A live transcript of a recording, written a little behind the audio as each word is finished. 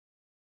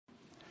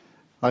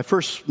I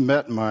first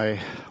met my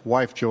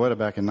wife, Joetta,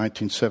 back in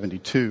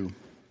 1972.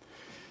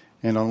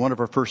 And on one of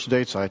our first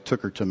dates, I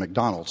took her to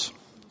McDonald's.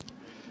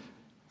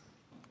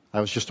 I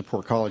was just a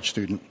poor college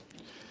student.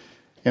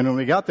 And when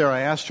we got there,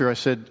 I asked her, I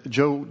said,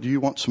 "Joe, do you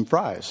want some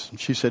fries?" And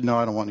she said, "No,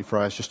 I don't want any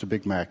fries, just a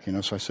Big Mac."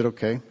 So I said,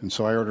 "Okay." And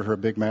so I ordered her a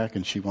Big Mac,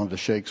 and she wanted a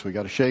shake, so we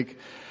got a shake.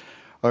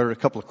 I ordered a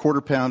couple of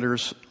Quarter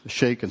Pounders, a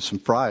shake, and some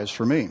fries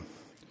for me.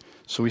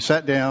 So we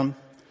sat down,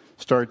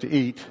 started to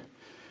eat,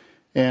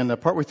 and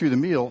partway through the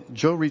meal,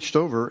 Joe reached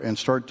over and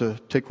started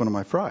to take one of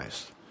my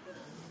fries.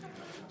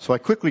 So I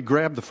quickly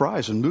grabbed the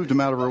fries and moved them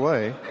out of her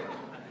way.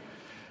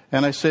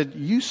 And I said,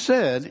 "You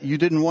said you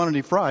didn't want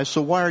any fries,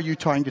 so why are you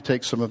trying to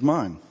take some of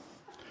mine?"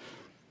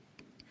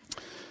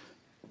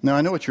 Now,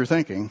 I know what you're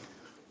thinking.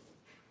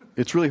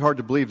 It's really hard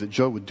to believe that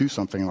Joe would do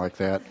something like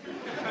that.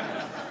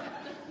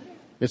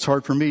 It's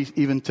hard for me,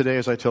 even today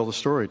as I tell the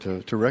story,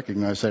 to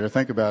recognize that or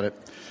think about it.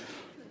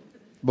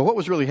 But what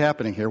was really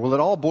happening here? Well, it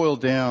all boiled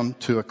down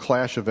to a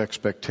clash of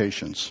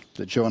expectations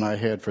that Joe and I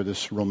had for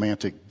this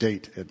romantic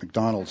date at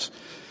McDonald's.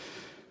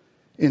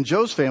 In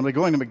Joe's family,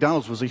 going to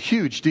McDonald's was a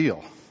huge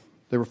deal.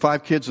 There were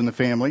 5 kids in the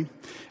family,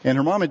 and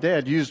her mom and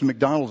dad used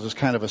McDonald's as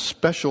kind of a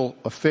special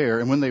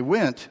affair. And when they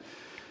went,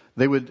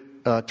 they would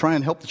try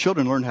and help the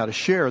children learn how to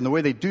share. And the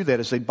way they do that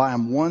is they'd buy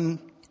them one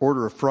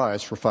order of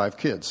fries for 5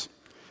 kids,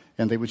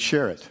 and they would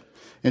share it.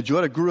 And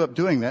Joetta grew up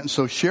doing that, and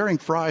so sharing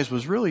fries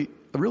was really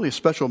a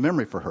special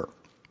memory for her.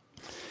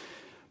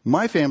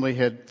 My family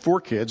had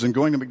 4 kids, and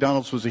going to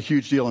McDonald's was a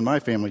huge deal in my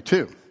family,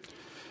 too.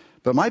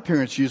 But my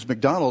parents used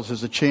McDonald's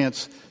as a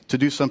chance to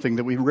do something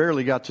that we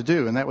rarely got to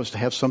do, and that was to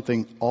have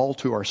something all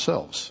to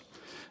ourselves.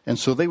 And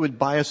so they would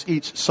buy us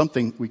each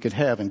something we could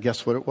have, and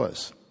guess what it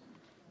was?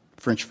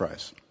 French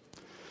fries.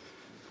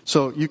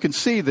 So you can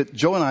see that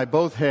Joe and I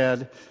both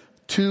had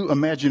 2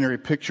 imaginary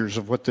pictures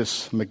of what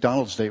this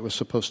McDonald's date was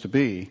supposed to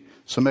be,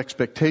 some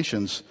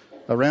expectations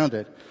around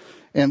it,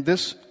 and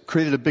this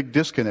created a big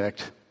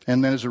disconnect.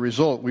 And then as a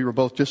result, we were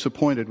both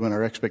disappointed when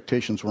our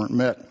expectations weren't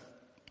met.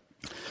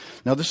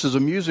 Now, this is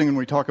amusing when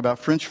we talk about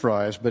French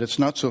fries, but it's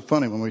not so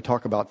funny when we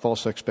talk about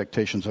false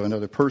expectations of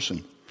another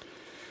person.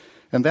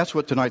 And that's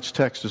what tonight's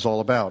text is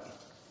all about.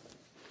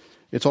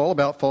 It's all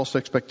about false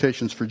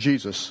expectations for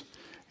Jesus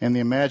and the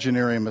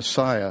imaginary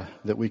Messiah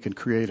that we can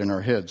create in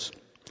our heads.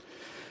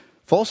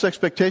 False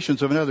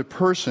expectations of another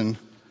person,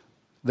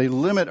 they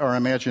limit our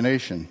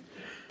imagination.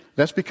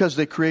 That's because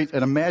they create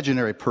an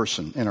imaginary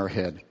person in our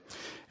head.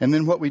 And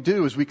then what we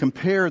do is we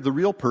compare the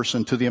real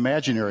person to the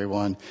imaginary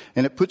one,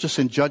 and it puts us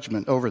in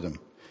judgment over them.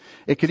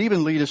 It could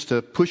even lead us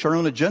to push our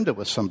own agenda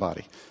with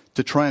somebody,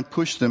 to try and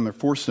push them or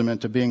force them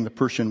into being the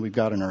person we've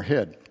got in our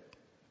head.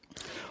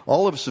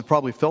 All of us have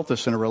probably felt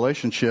this in a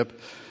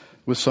relationship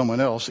with someone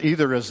else,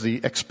 either as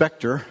the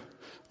expector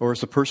or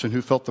as the person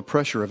who felt the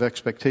pressure of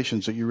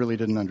expectations that you really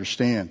didn't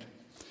understand.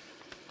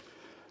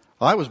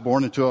 I was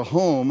born into a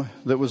home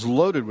that was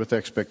loaded with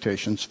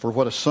expectations for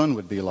what a son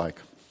would be like.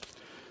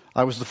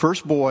 I was the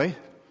first boy,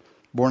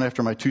 born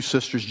after my 2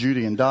 sisters,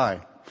 Judy and Di.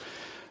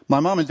 My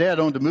mom and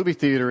dad owned a movie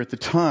theater at the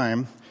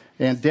time,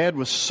 and Dad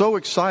was so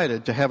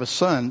excited to have a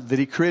son that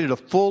he created a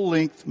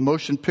full-length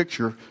motion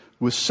picture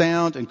with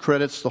sound and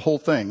credits, the whole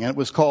thing, and it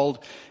was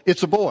called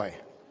It's a Boy.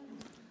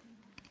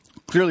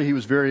 Clearly, he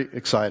was very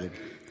excited.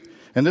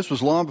 And this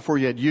was long before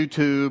you had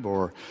YouTube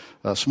or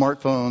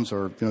smartphones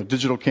or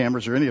digital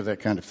cameras or any of that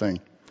kind of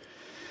thing.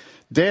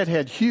 Dad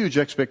had huge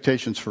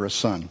expectations for his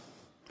son.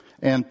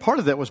 And part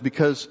of that was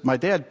because my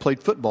dad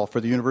played football for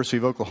the University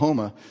of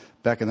Oklahoma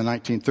back in the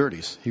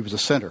 1930s. He was a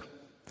center.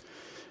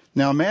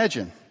 Now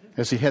imagine,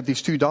 as he had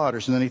these 2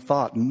 daughters, and then he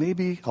thought,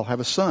 maybe I'll have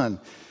a son,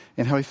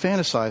 and how he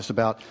fantasized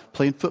about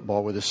playing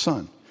football with his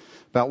son,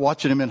 about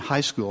watching him in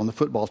high school on the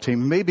football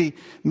team, maybe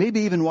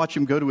even watch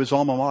him go to his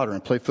alma mater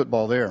and play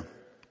football there.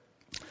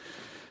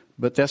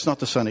 But that's not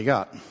the son he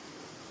got.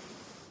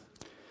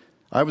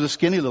 I was a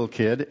skinny little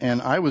kid,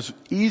 and I was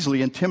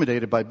easily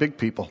intimidated by big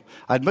people.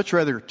 I'd much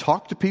rather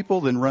talk to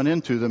people than run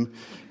into them,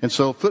 and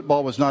so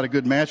football was not a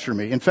good match for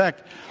me. In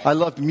fact, I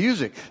loved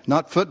music,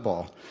 not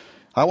football.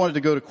 I wanted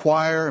to go to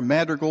choir,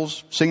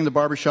 madrigals, sing in the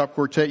barbershop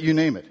quartet, you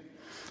name it.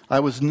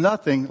 I was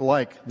nothing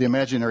like the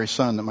imaginary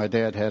son that my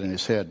dad had in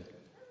his head.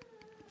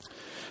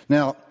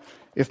 Now,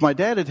 if my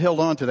dad had held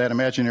on to that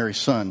imaginary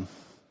son,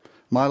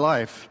 my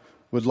life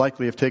would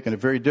likely have taken a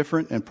very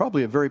different and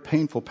probably a very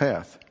painful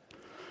path.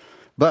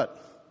 But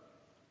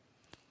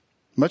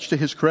much to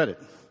his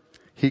credit,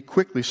 he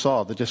quickly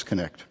saw the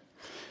disconnect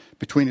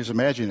between his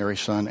imaginary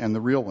son and the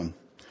real one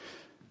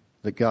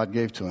that God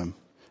gave to him.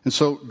 And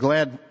so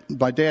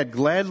my dad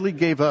gladly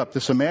gave up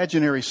this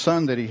imaginary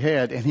son that he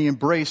had, and he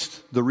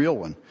embraced the real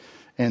one.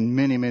 And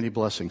many, many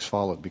blessings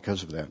followed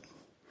because of that.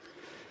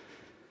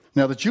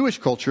 Now, the Jewish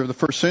culture of the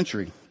first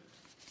century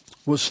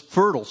was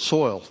fertile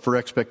soil for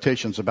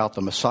expectations about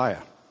the Messiah.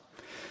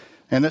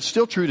 And that's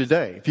still true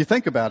today. If you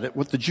think about it,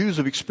 what the Jews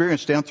have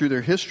experienced down through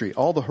their history,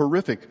 all the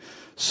horrific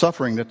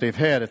suffering that they've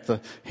had at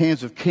the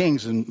hands of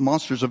kings and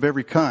monsters of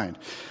every kind,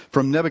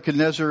 from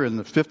Nebuchadnezzar in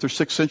the 5th or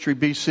 6th century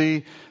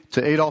BC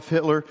to Adolf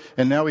Hitler,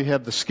 and now we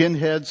have the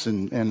skinheads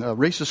and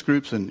racist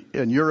groups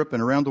in Europe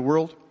and around the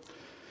world.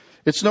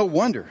 It's no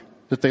wonder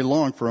that they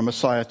long for a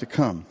Messiah to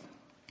come.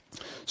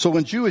 So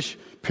when Jewish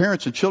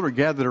parents and children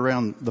gathered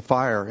around the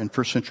fire in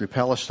first century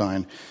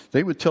Palestine,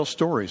 they would tell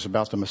stories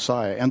about the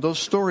Messiah, and those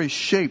stories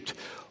shaped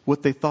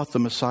what they thought the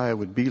Messiah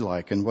would be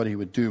like and what he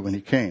would do when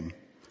he came.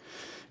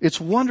 It's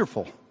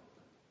wonderful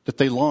that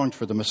they longed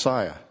for the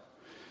Messiah.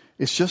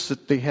 It's just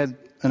that they had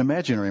an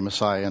imaginary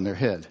Messiah in their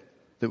head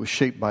that was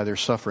shaped by their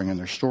suffering and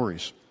their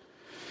stories.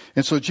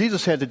 And so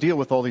Jesus had to deal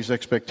with all these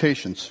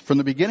expectations from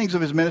the beginnings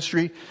of his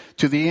ministry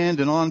to the end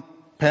and on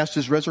past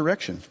his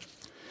resurrection.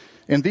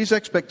 And these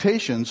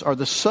expectations are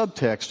the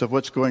subtext of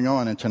what's going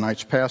on in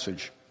tonight's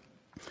passage.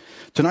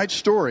 Tonight's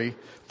story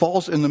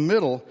falls in the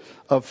middle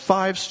of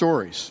 5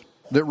 stories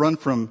that run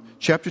from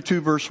chapter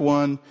 2, verse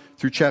 1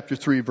 through chapter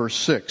 3, verse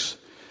 6.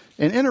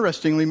 And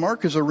interestingly,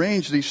 Mark has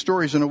arranged these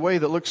stories in a way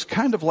that looks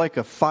kind of like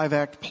a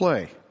 5-act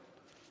play.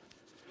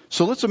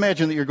 So let's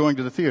imagine that you're going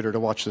to the theater to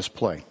watch this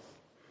play,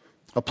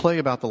 a play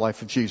about the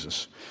life of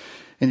Jesus.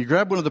 And you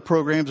grab one of the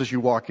programs as you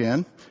walk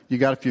in. You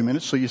got a few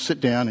minutes, so you sit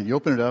down and you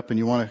open it up and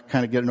you want to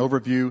kind of get an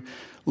overview,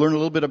 learn a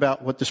little bit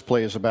about what this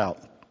play is about.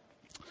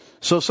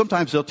 So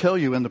sometimes they'll tell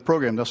you in the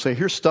program, they'll say,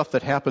 here's stuff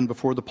that happened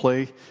before the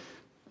play,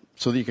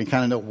 so that you can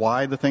kind of know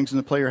why the things in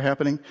the play are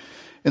happening.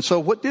 And so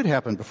what did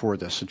happen before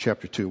this in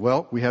chapter 2?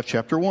 Well, we have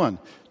chapter 1.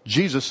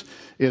 Jesus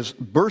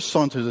bursts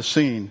onto the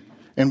scene,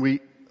 and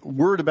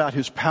word about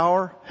his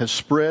power has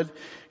spread.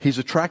 He's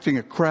attracting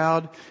a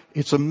crowd.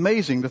 It's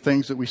amazing the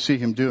things that we see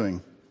him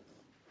doing.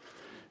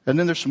 And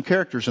then there's some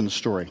characters in the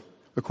story.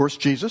 Of course,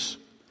 Jesus.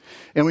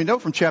 And we know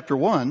from chapter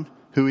 1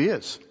 who he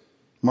is.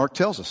 Mark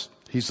tells us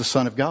he's the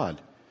Son of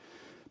God.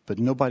 But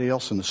nobody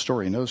else in the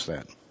story knows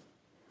that.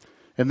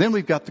 And then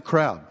we've got the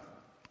crowd.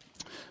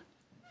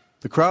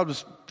 The crowd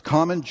was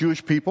common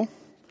Jewish people.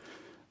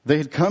 They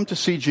had come to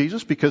see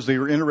Jesus because they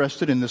were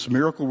interested in this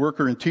miracle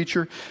worker and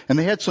teacher, and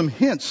they had some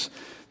hints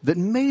that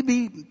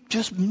maybe,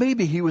 just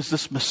maybe, he was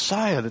this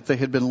Messiah that they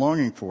had been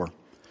longing for.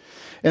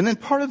 And then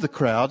part of the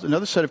crowd,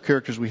 another set of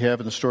characters we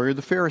have in the story, are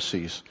the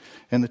Pharisees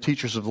and the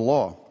teachers of the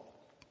law.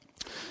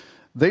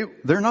 They're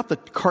not the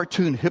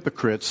cartoon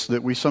hypocrites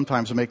that we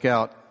sometimes make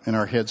out in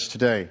our heads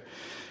today.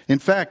 In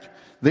fact,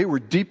 they were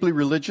deeply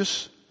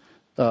religious.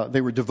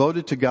 They were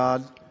devoted to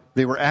God.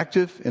 They were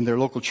active in their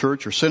local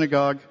church or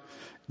synagogue.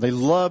 They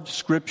loved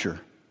Scripture.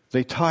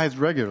 They tithed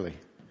regularly.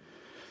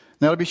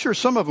 Now, to be sure,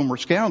 some of them were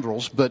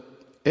scoundrels, but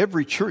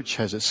every church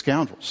has its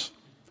scoundrels.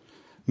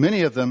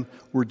 Many of them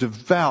were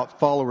devout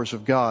followers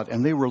of God,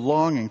 and they were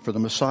longing for the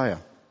Messiah.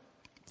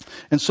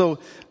 And so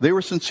they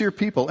were sincere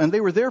people, and they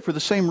were there for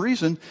the same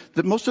reason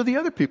that most of the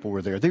other people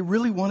were there. They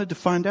really wanted to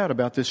find out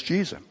about this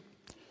Jesus.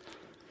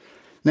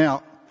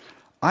 Now,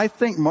 I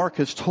think Mark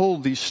has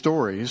told these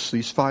stories,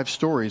 these 5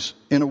 stories,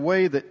 in a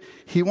way that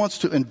he wants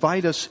to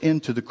invite us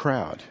into the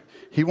crowd.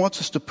 He wants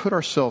us to put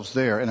ourselves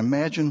there and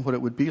imagine what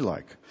it would be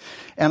like.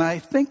 And I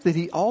think that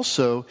he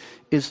also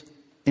is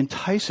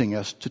enticing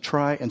us to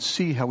try and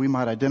see how we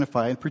might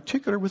identify, in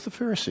particular with the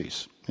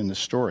Pharisees in this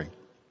story.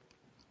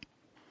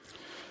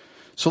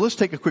 So let's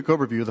take a quick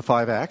overview of the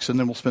 5 acts, and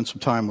then we'll spend some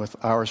time with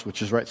ours,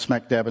 which is right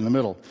smack dab in the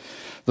middle.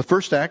 The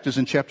first act is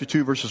in chapter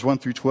 2, verses 1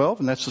 through 12,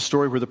 and that's the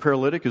story where the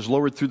paralytic is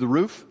lowered through the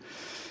roof,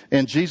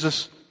 and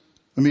Jesus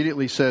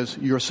immediately says,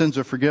 your sins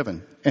are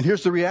forgiven. And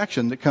here's the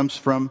reaction that comes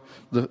from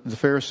the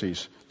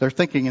Pharisees. They're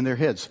thinking in their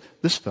heads,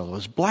 this fellow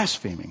is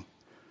blaspheming.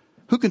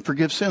 Who can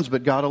forgive sins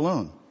but God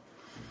alone?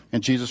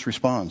 And Jesus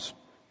responds.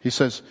 He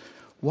says,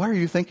 why are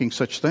you thinking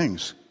such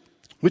things?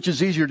 Which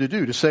is easier to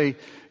do, to say,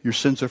 your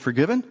sins are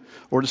forgiven,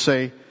 or to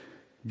say,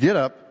 get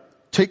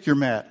up, take your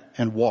mat,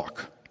 and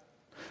walk.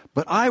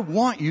 But I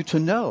want you to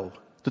know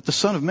that the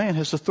Son of Man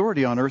has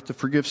authority on earth to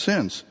forgive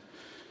sins.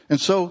 And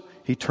so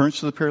he turns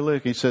to the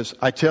paralytic and he says,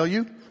 I tell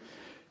you,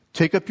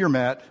 take up your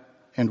mat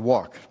and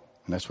walk.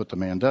 And that's what the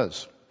man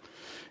does.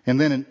 And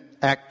then in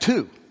Act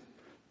 2,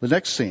 the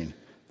next scene,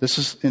 this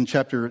is in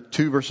chapter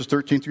 2, verses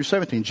 13 through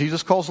 17.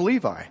 Jesus calls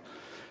Levi,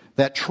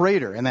 that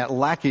traitor and that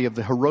lackey of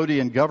the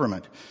Herodian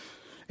government.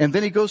 And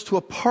then he goes to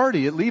a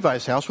party at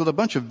Levi's house with a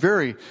bunch of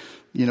very,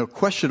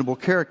 questionable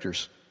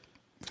characters.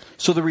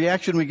 So the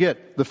reaction we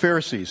get, the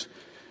Pharisees,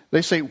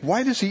 they say,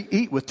 why does he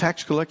eat with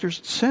tax collectors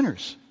and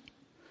sinners?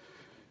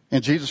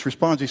 And Jesus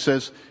responds, he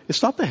says,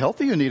 it's not the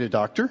healthy who need a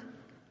doctor,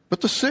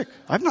 but the sick.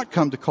 I've not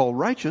come to call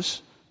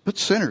righteous, but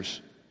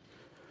sinners.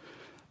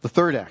 The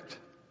third act,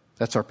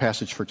 that's our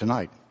passage for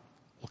tonight.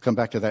 We'll come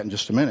back to that in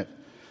just a minute.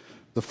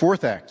 The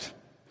fourth act,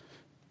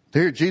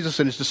 there Jesus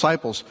and his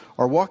disciples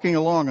are walking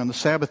along on the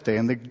Sabbath day,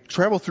 and they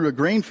travel through a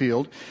grain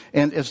field,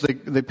 and as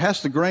they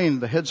pass the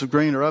grain, the heads of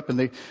grain are up, and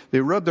they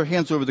rub their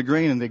hands over the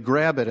grain, and they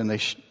grab it, and they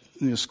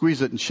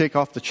squeeze it and shake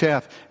off the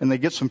chaff, and they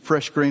get some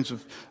fresh grains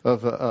of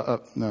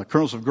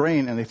kernels of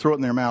grain, and they throw it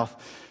in their mouth,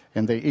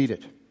 and they eat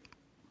it.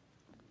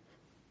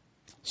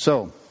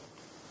 So,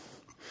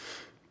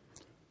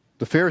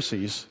 the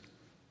Pharisees,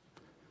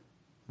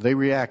 they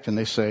react and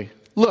they say,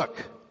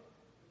 look,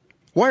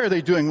 why are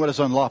they doing what is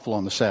unlawful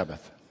on the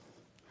Sabbath?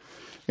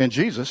 And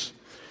Jesus,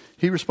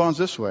 he responds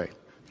this way.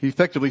 He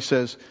effectively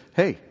says,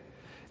 hey,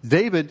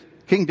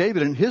 King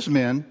David and his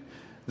men,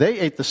 they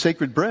ate the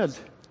sacred bread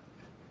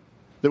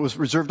that was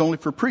reserved only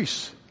for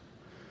priests.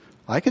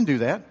 I can do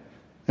that.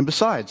 And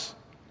besides,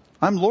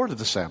 I'm Lord of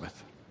the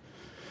Sabbath.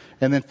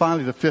 And then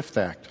finally, the fifth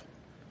act.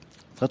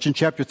 That's in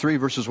chapter 3,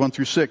 verses 1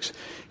 through 6.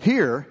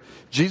 Here,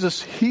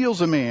 Jesus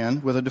heals a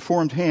man with a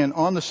deformed hand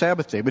on the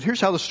Sabbath day. But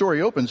here's how the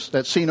story opens,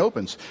 that scene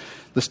opens.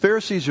 The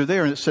Pharisees are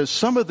there, and it says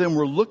some of them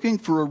were looking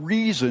for a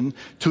reason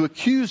to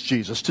accuse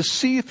Jesus, to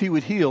see if he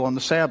would heal on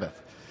the Sabbath.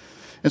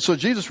 And so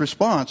Jesus'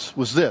 response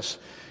was this.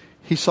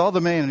 He saw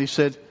the man and he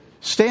said,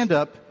 stand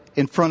up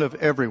in front of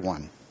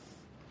everyone.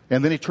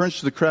 And then he turns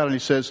to the crowd and he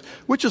says,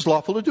 which is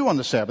lawful to do on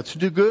the Sabbath, to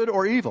do good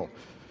or evil,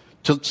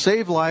 to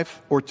save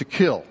life or to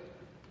kill?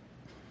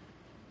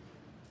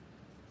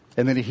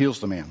 And then he heals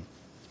the man.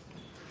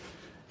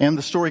 And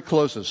the story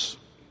closes,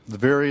 the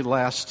very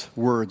last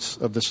words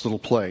of this little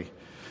play.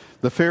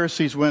 The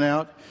Pharisees went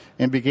out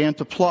and began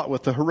to plot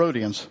with the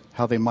Herodians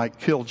how they might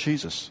kill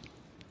Jesus.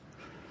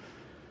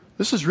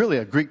 This is really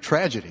a Greek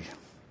tragedy.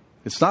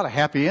 It's not a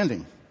happy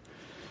ending.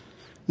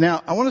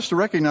 Now, I want us to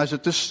recognize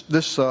that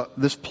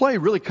this play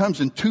really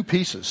comes in two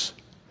pieces.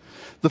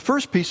 The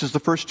first piece is the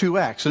first two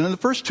acts. And in the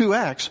first two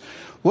acts,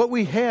 what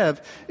we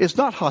have is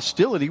not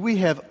hostility. We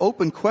have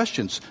open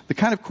questions. The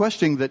kind of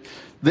questioning that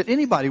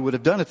anybody would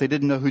have done if they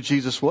didn't know who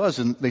Jesus was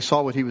and they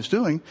saw what he was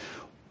doing.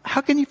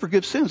 How can he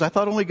forgive sins? I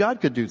thought only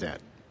God could do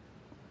that.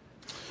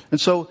 And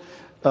so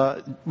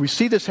we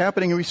see this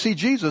happening, and we see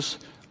Jesus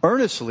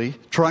earnestly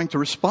trying to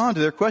respond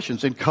to their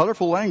questions in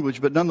colorful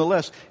language, but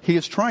nonetheless, he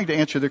is trying to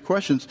answer their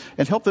questions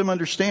and help them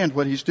understand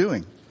what he's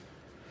doing.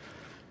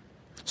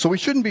 So we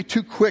shouldn't be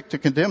too quick to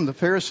condemn the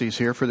Pharisees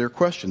here for their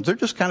questions. They're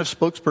just kind of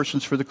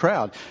spokespersons for the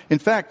crowd. In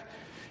fact,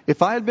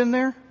 if I had been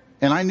there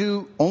and I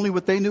knew only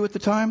what they knew at the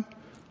time,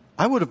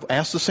 I would have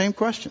asked the same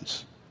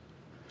questions.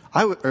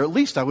 Or at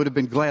least I would have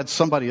been glad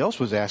somebody else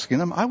was asking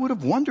them. I would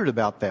have wondered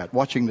about that,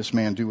 watching this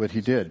man do what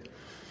he did.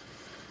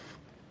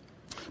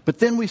 But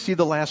then we see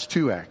the last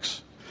two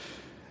acts.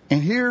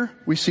 And here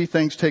we see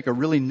things take a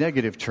really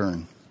negative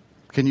turn.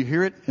 Can you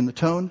hear it in the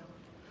tone?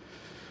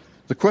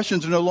 The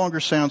questions no longer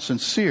sound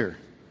sincere.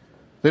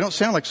 They don't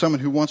sound like someone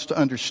who wants to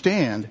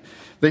understand.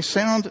 They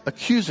sound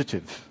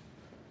accusative,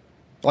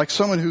 like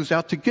someone who's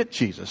out to get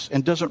Jesus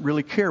and doesn't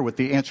really care what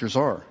the answers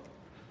are.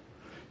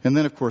 And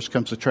then, of course,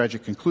 comes the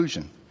tragic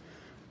conclusion,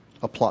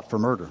 a plot for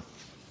murder.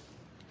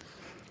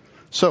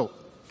 So,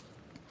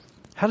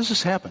 how does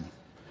this happen?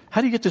 How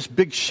do you get this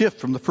big shift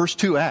from the first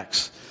two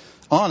acts,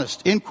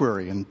 honest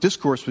inquiry and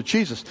discourse with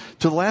Jesus,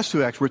 to the last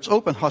two acts where it's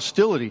open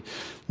hostility,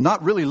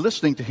 not really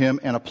listening to him,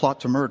 and a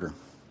plot to murder?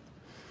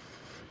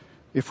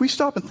 If we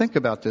stop and think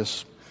about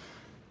this,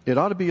 it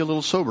ought to be a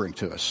little sobering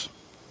to us.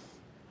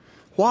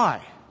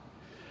 Why?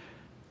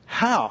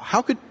 How?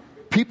 How could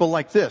people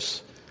like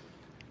this,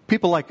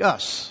 people like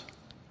us,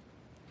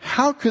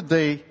 how could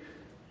they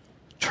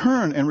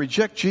turn and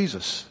reject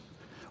Jesus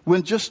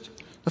when just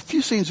a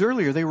few scenes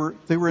earlier they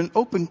were in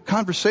open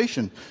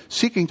conversation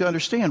seeking to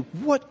understand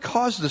what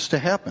caused this to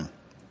happen?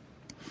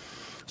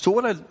 So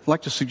what I'd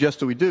like to suggest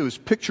that we do is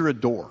picture a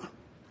door.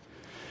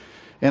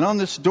 And on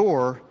this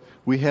door,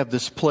 we have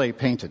this play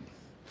painted.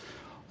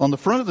 On the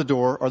front of the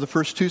door are the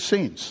first two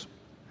scenes.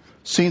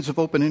 Scenes of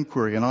open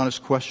inquiry and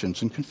honest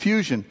questions and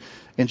confusion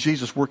and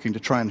Jesus working to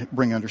try and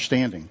bring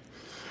understanding.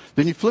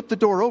 Then you flip the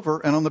door over,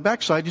 and on the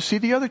backside you see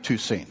the other two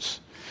scenes.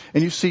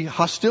 And you see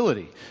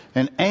hostility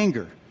and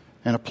anger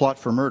and a plot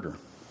for murder.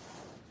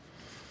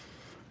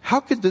 How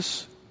could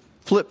this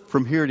flip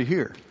from here to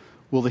here?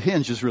 Well, the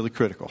hinge is really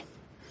critical.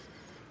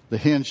 The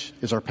hinge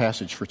is our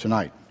passage for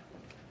tonight.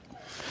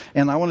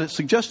 And I want to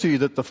suggest to you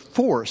that the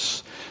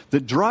force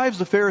that drives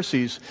the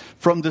Pharisees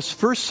from this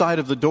first side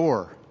of the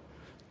door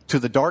to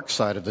the dark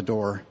side of the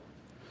door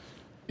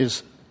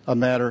is a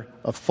matter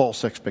of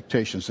false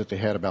expectations that they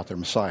had about their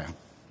Messiah.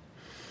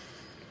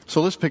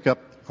 So let's pick up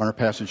on our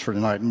passage for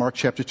tonight in Mark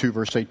chapter 2,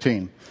 verse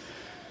 18.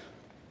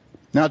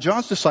 Now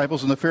John's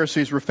disciples and the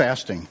Pharisees were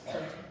fasting.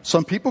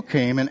 Some people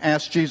came and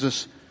asked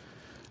Jesus,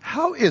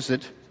 how is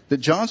it that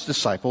John's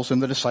disciples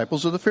and the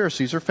disciples of the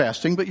Pharisees are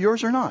fasting, but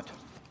yours are not?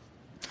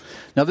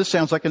 Now this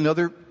sounds like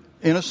another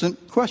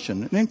innocent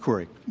question, an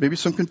inquiry, maybe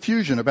some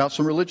confusion about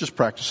some religious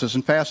practices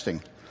and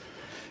fasting.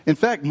 In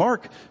fact,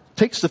 Mark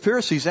takes the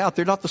Pharisees out.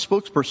 They're not the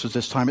spokespersons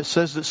this time. It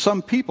says that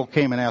some people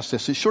came and asked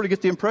this. It's sure to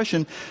get the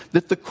impression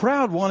that the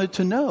crowd wanted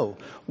to know,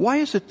 why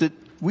is it that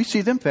we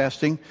see them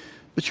fasting,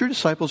 but your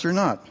disciples are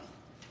not?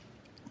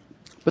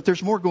 But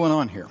there's more going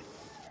on here.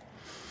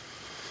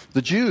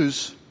 The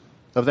Jews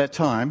of that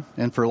time,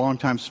 and for a long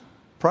time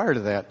prior to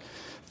that,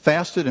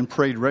 fasted and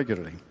prayed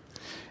regularly.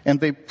 And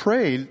they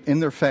prayed in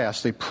their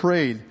fast, they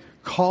prayed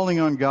calling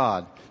on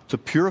God to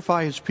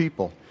purify his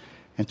people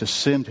and to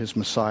send his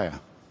Messiah.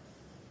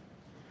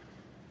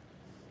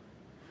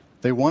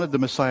 They wanted the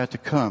Messiah to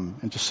come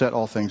and to set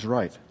all things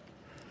right.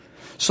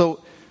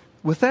 So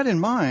with that in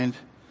mind,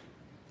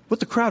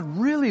 what the crowd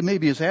really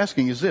maybe is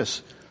asking is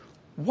this: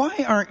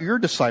 why aren't your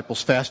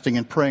disciples fasting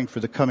and praying for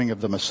the coming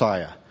of the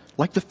Messiah,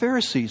 like the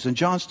Pharisees and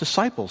John's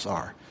disciples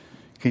are?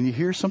 Can you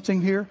hear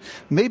something here?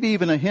 Maybe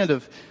even a hint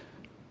of,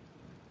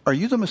 are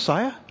you the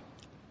Messiah?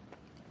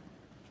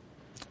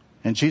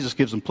 And Jesus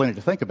gives them plenty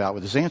to think about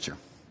with his answer.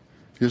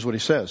 Here's what he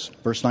says,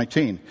 verse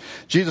 19.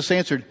 Jesus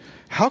answered,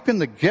 how can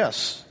the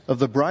guests of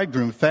the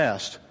bridegroom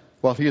fast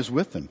while he is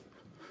with them?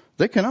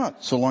 They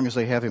cannot, so long as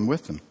they have him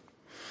with them.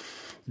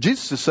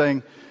 Jesus is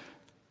saying,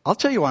 I'll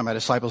tell you why my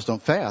disciples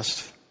don't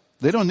fast.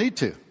 They don't need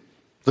to.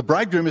 The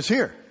bridegroom is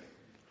here.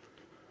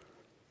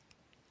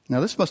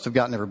 Now, this must have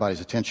gotten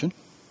everybody's attention.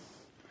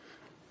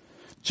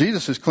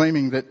 Jesus is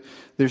claiming that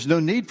there's no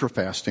need for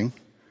fasting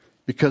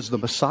because the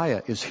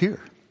Messiah is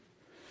here.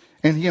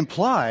 And he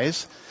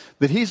implies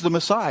that he's the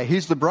Messiah.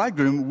 He's the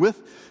bridegroom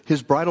with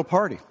his bridal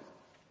party.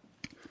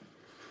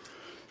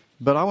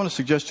 But I want to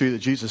suggest to you that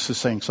Jesus is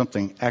saying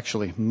something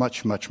actually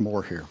much, much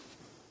more here.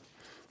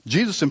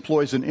 Jesus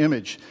employs an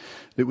image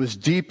that was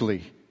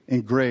deeply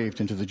engraved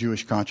into the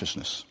Jewish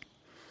consciousness.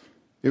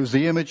 It was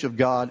the image of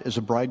God as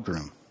a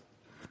bridegroom,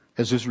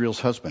 as Israel's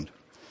husband.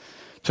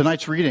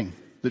 Tonight's reading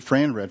that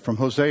Fran read from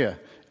Hosea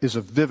is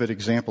a vivid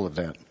example of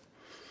that.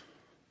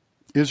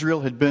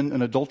 Israel had been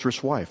an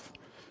adulterous wife.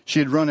 She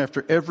had run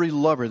after every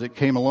lover that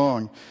came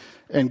along.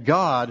 And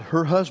God,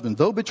 her husband,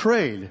 though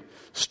betrayed,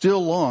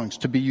 still longs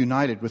to be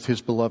united with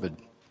his beloved.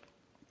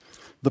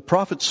 The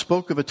prophet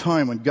spoke of a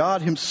time when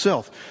God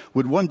himself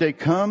would one day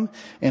come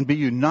and be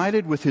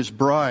united with his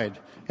bride,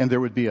 and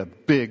there would be a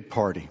big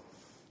party.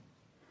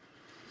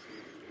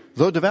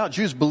 Though devout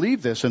Jews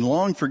believed this and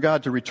longed for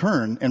God to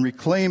return and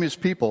reclaim his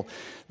people,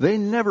 they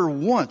never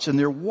once in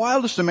their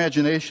wildest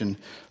imagination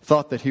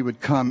thought that he would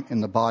come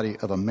in the body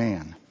of a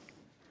man.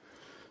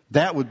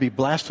 That would be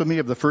blasphemy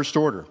of the first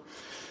order.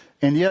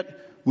 And yet,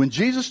 when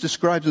Jesus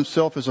describes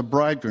himself as a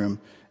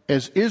bridegroom,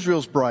 as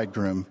Israel's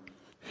bridegroom,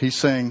 he's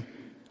saying,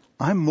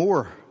 I'm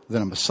more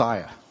than a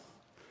Messiah.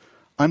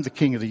 I'm the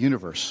King of the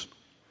universe,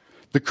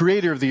 the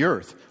creator of the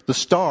earth, the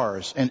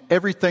stars, and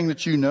everything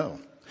that you know.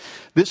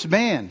 This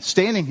man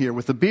standing here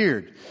with a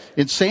beard,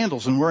 in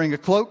sandals and wearing a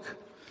cloak,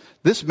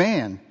 this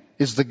man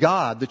is the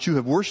God that you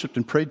have worshiped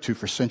and prayed to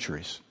for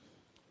centuries.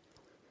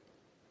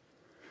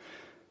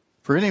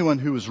 For anyone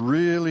who was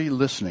really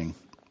listening,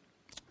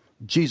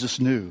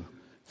 Jesus knew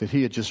that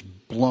he had just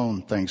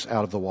blown things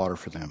out of the water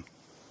for them.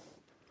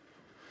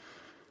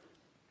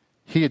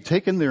 He had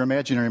taken their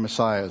imaginary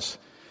messiahs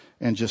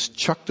and just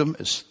chucked them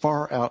as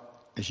far out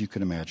as you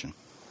can imagine.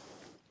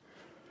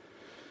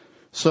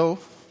 So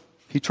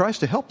he tries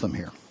to help them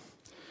here.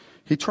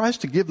 He tries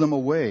to give them a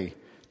way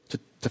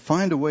to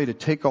find a way to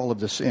take all of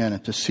this in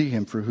and to see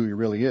him for who he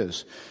really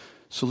is.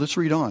 So let's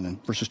read on in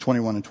verses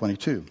 21 and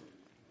 22.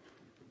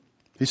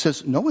 He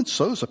says, no one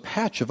sews a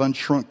patch of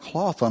unshrunk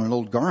cloth on an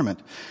old garment.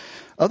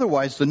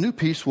 Otherwise, the new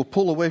piece will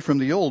pull away from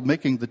the old,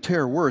 making the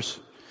tear worse.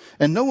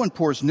 And no one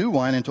pours new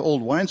wine into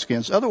old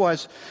wineskins.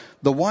 Otherwise,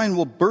 the wine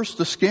will burst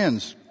the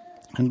skins,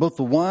 and both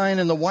the wine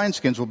and the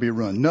wineskins will be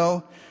ruined.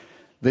 No,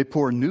 they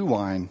pour new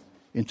wine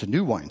into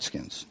new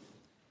wineskins.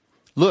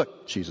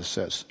 Look, Jesus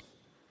says,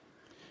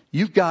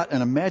 you've got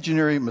an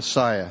imaginary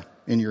Messiah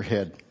in your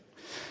head,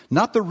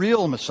 not the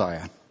real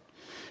Messiah.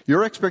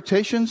 Your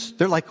expectations,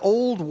 they're like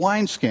old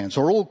wineskins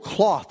or old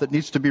cloth that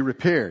needs to be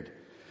repaired.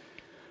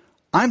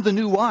 I'm the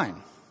new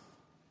wine.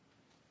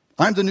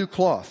 I'm the new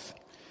cloth.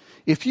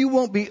 If you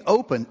won't be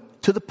open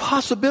to the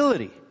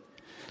possibility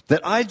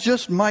that I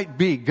just might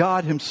be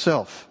God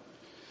himself,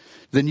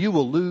 then you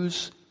will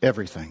lose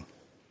everything.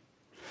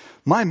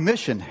 My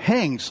mission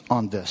hangs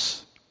on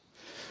this.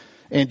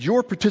 And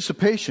your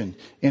participation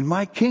in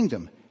my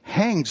kingdom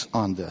hangs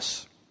on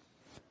this.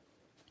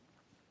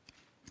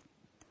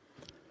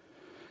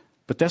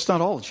 But that's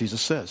not all that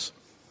Jesus says.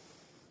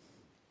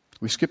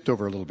 We skipped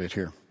over a little bit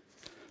here.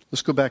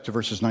 Let's go back to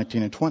verses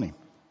 19 and 20.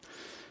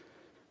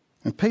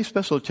 And pay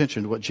special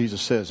attention to what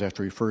Jesus says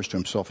after he refers to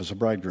himself as a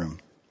bridegroom.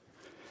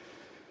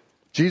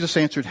 Jesus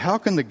answered, how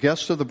can the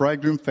guests of the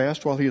bridegroom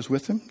fast while he is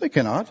with them? They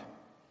cannot,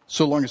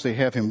 so long as they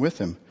have him with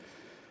them.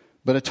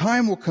 But a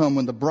time will come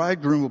when the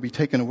bridegroom will be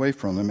taken away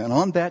from them, and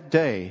on that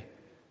day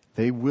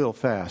they will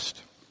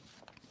fast.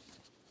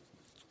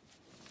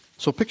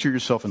 So picture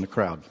yourself in the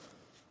crowd.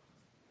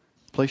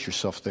 Place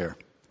yourself there.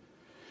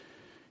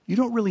 You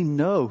don't really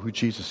know who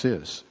Jesus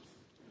is,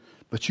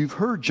 but you've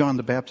heard John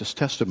the Baptist's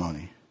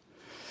testimony.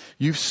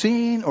 You've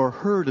seen or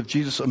heard of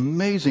Jesus'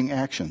 amazing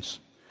actions.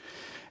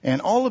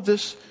 And all of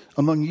this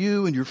among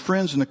you and your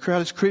friends in the crowd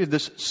has created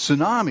this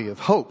tsunami of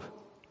hope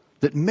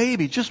that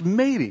maybe, just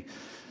maybe,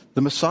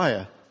 the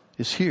Messiah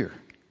is here.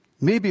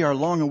 Maybe our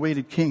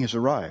long-awaited King has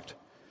arrived.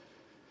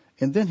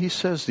 And then he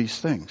says these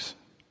things.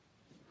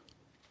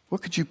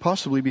 What could you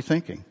possibly be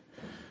thinking?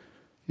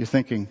 You're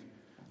thinking,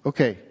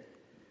 okay,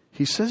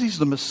 he says he's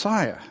the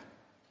Messiah,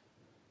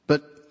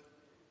 but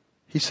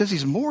he says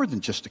he's more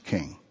than just a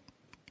king.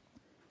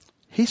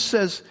 He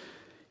says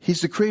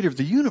he's the creator of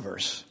the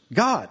universe,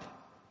 God.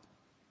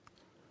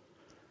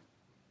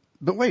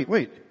 But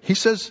wait. He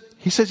says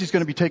he's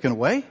going to be taken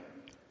away?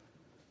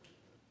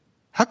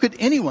 How could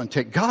anyone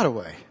take God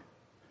away?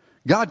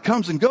 God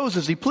comes and goes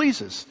as he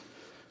pleases.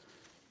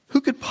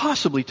 Who could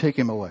possibly take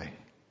him away?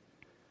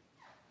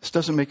 This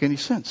doesn't make any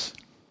sense.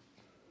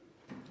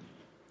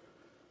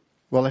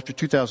 Well, after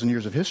 2,000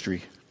 years of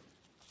history,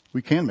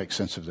 we can make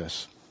sense of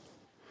this.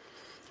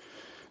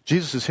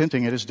 Jesus is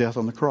hinting at his death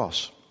on the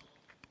cross.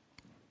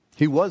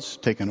 He was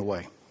taken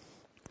away.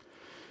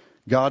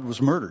 God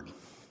was murdered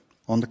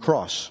on the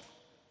cross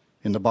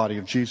in the body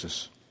of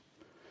Jesus.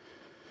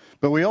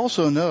 But we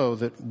also know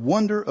that,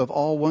 wonder of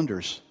all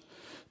wonders,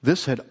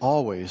 this had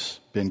always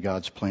been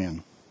God's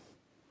plan.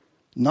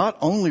 Not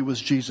only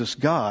was Jesus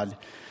God,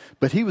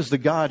 but he was the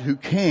God who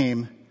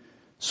came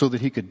so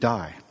that he could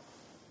die.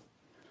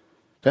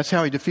 That's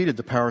how he defeated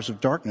the powers of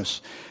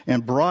darkness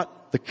and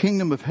brought the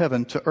kingdom of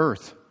heaven to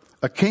earth.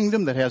 A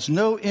kingdom that has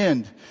no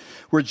end,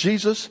 where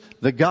Jesus,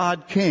 the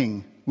God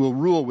King, will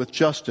rule with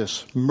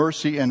justice,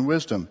 mercy, and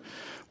wisdom,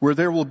 where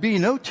there will be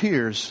no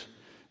tears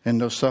and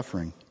no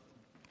suffering.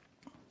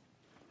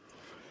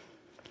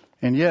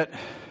 And yet,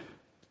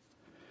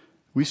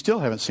 we still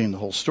haven't seen the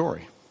whole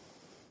story.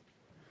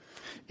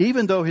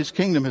 Even though his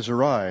kingdom has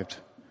arrived,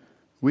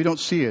 we don't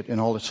see it in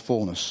all its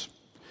fullness.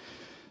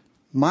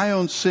 My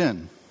own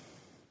sin,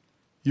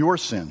 your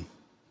sin,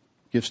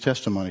 gives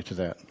testimony to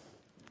that.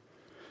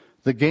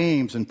 The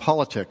games and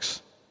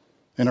politics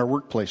in our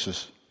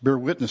workplaces bear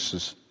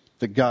witnesses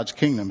that God's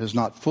kingdom has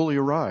not fully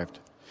arrived.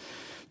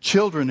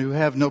 Children who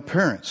have no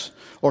parents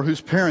or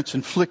whose parents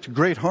inflict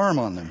great harm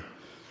on them.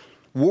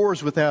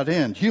 Wars without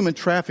end, human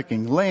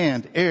trafficking,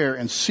 land, air,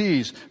 and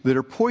seas that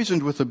are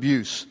poisoned with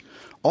abuse.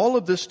 All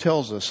of this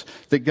tells us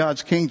that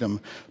God's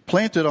kingdom,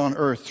 planted on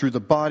earth through the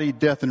body,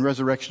 death, and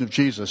resurrection of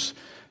Jesus,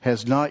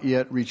 has not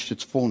yet reached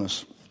its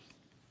fullness.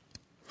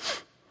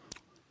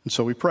 And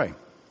so we pray.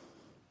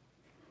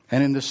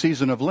 And in this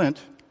season of Lent,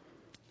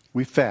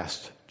 we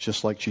fast,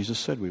 just like Jesus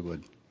said we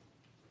would.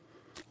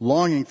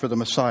 Longing for the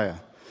Messiah,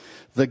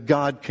 the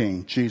God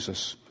King,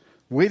 Jesus.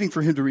 Waiting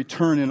for him to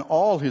return in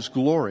all his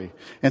glory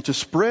and to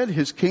spread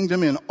his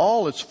kingdom in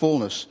all its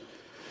fullness,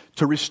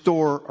 to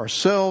restore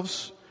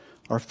ourselves,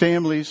 our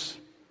families,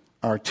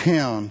 our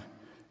town,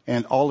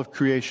 and all of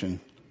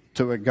creation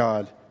to what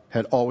God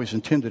had always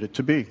intended it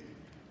to be.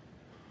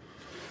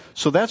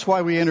 So that's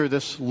why we enter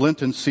this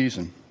Lenten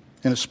season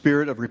in a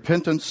spirit of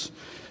repentance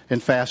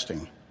and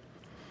fasting.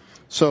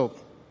 So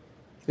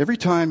every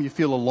time you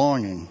feel a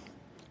longing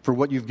for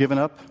what you've given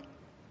up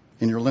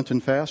in your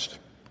Lenten fast,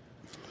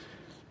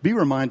 be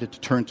reminded to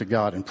turn to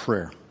God in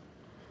prayer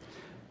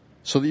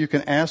so that you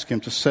can ask him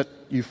to set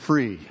you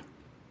free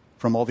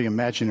from all the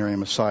imaginary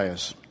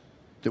messiahs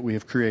that we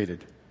have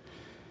created.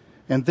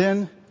 And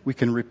then we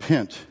can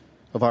repent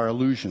of our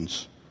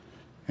illusions,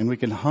 and we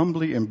can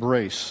humbly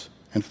embrace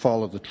and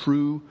follow the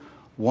true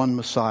one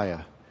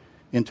Messiah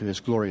into his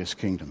glorious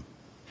kingdom.